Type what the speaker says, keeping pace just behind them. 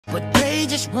but they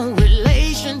just want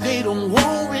relation, they don't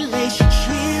want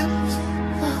relationships.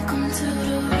 Welcome to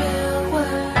the real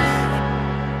world.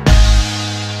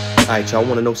 Alright, y'all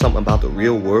want to know something about the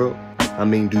real world? I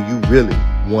mean, do you really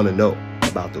want to know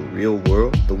about the real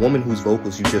world? The woman whose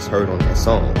vocals you just heard on that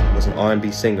song was an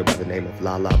R&B singer by the name of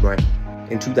Lala Brown.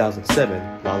 In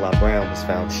 2007, Lala Brown was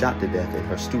found shot to death in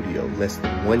her studio less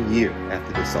than 1 year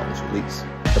after this song's release.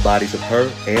 The bodies of her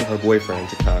and her boyfriend,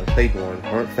 Jaton Claiborne,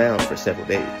 weren't found for several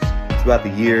days. Throughout the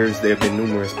years, there have been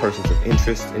numerous persons of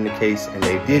interest in the case, and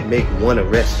they did make one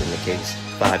arrest in the case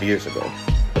 5 years ago,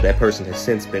 but that person has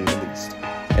since been released.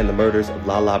 And the murders of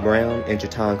Lala Brown and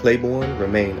Jaton Claiborne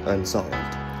remain unsolved.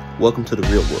 Welcome to the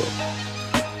real world.